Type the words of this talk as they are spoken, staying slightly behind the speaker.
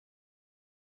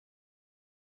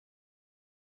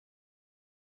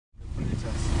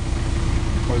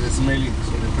smelling,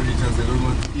 so the predators, they don't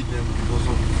want to eat them because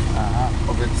of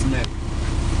that smell.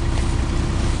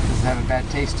 Does it have a bad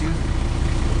taste too?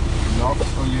 No,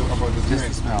 it's only about the smell. Just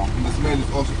the smell. And the smell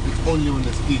is also, it's only on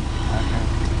the skin, Okay.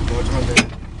 not on the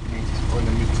Meat. on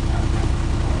the meat.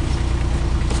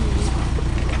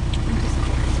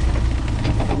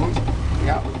 Good?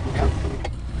 Yeah. Yeah.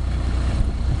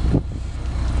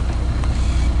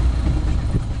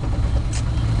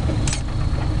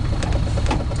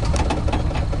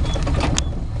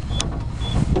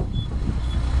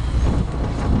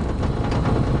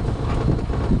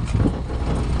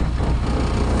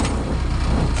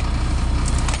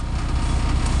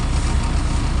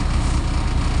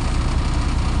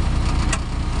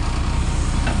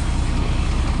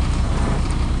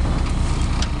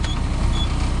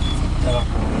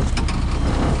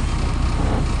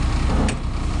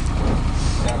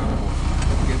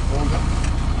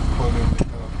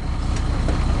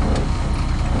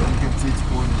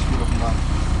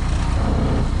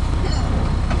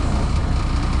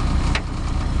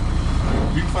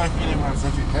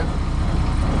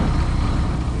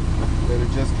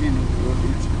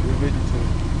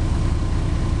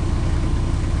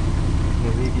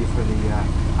 For the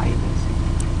hyenas.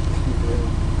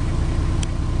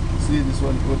 See this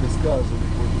one got the scars on the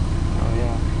body. Oh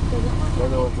yeah. The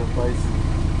other ones are spicy.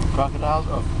 Crocodiles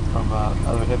or from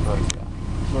other hippos? Yeah.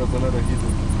 So it's another hippo.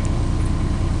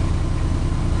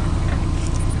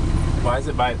 Why is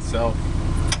it by itself?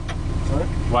 Sorry?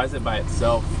 Why is it by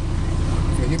itself?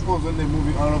 The hippos, when they're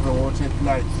moving out of the water at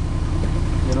night,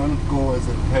 they don't go as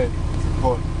a herd, as a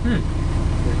pod.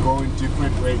 They go in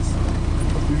different ways.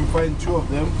 If you find 2 of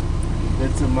them,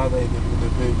 that's a mother and a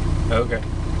baby. Okay.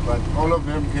 But all of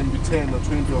them can be 10 or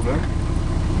 20 of them.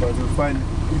 But you'll find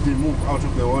if they move out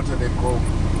of the water, they go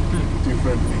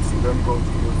different ways. They don't go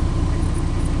together.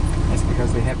 That's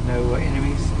because they have no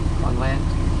enemies on land?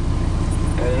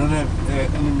 They don't have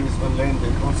enemies on land,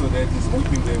 and also that is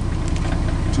helping them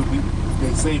to be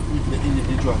safe with the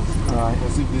individuals. Right.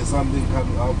 Because if there's something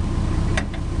coming up,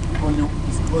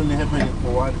 it's only happening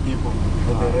for 1 people,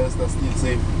 and the rest are still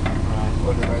safe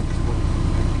on the right spot.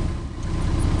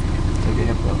 Take a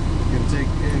hippo. You can take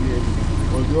any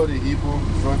animal. Although the hippo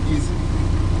is not easy,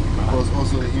 because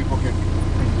also the hippo can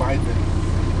bite them,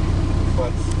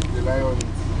 but the lion is.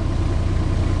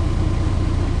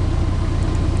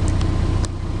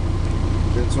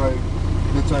 That's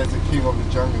why it's the king of the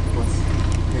jungle, because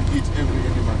it can eat every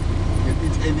animal. It can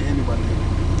eat any animal.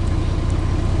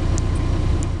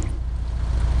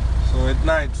 So at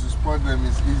night to spot them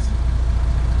is easy.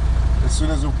 As soon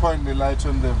as you point the light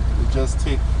on them, they just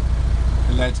take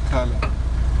a light color.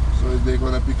 So they're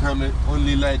gonna become an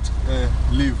only light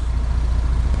leaf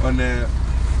on a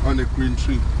green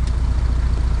tree.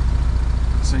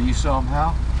 So you saw them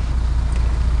how?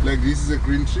 Like this is a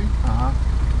green tree.